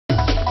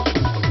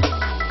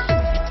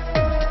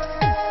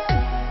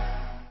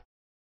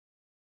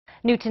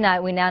New tonight,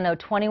 we now know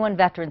 21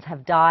 veterans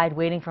have died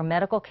waiting for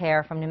medical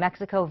care from New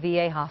Mexico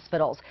VA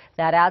hospitals.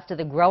 That adds to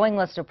the growing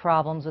list of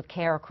problems with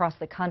care across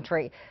the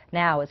country.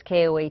 Now, as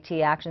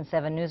KOAT Action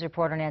 7 News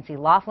reporter Nancy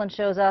Laughlin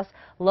shows us,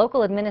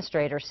 local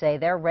administrators say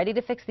they're ready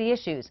to fix the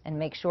issues and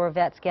make sure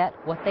vets get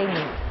what they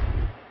need.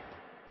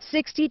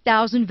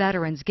 60,000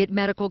 veterans get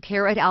medical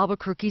care at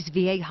Albuquerque's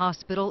VA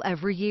hospital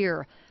every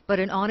year, but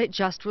an audit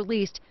just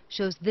released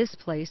shows this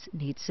place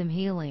needs some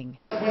healing.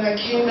 When I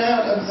came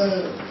out of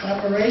the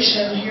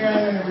operation, here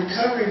I'm in a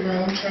recovery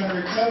room trying to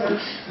recover,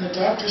 and the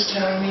doctor's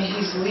telling me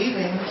he's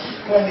leaving,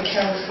 going to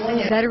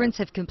California. Veterans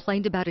have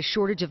complained about a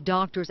shortage of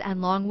doctors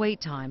and long wait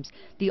times.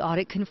 The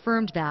audit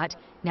confirmed that.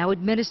 Now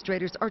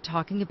administrators are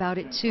talking about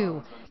it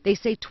too. They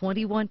say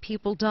 21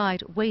 people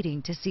died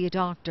waiting to see a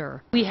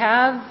doctor. We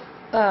have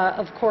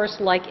of course,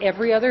 like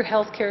every other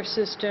healthcare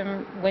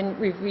system, when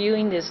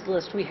reviewing this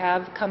list, we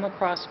have come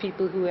across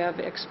people who have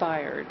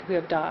expired, who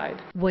have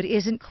died. What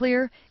isn't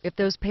clear, if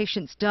those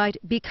patients died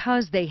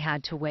because they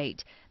had to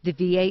wait. The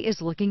VA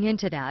is looking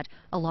into that,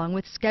 along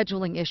with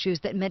scheduling issues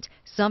that meant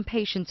some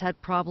patients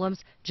had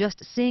problems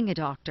just seeing a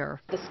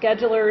doctor. The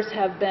schedulers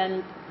have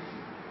been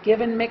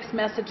given mixed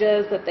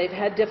messages that they've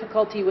had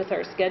difficulty with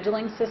our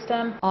scheduling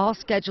system. All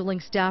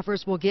scheduling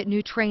staffers will get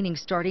new training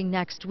starting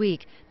next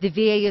week. The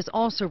VA is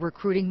also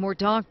recruiting more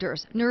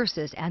doctors,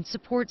 nurses, and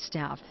support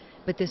staff.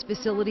 But this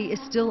facility is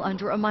still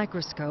under a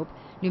microscope.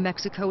 New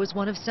Mexico is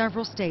one of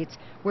several states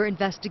where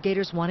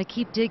investigators want to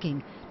keep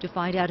digging to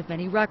find out if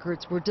any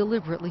records were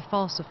deliberately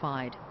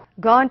falsified.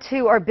 Gone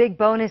too are big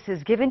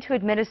bonuses given to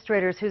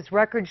administrators whose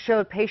records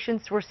showed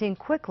patients were seen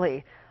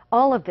quickly.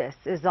 All of this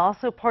is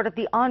also part of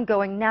the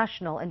ongoing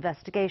national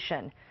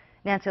investigation.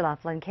 Nancy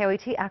Laughlin,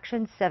 KOAT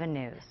Action 7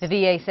 News. The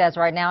VA says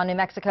right now in New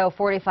Mexico,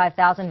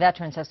 45,000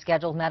 veterans have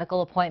scheduled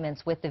medical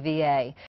appointments with the VA.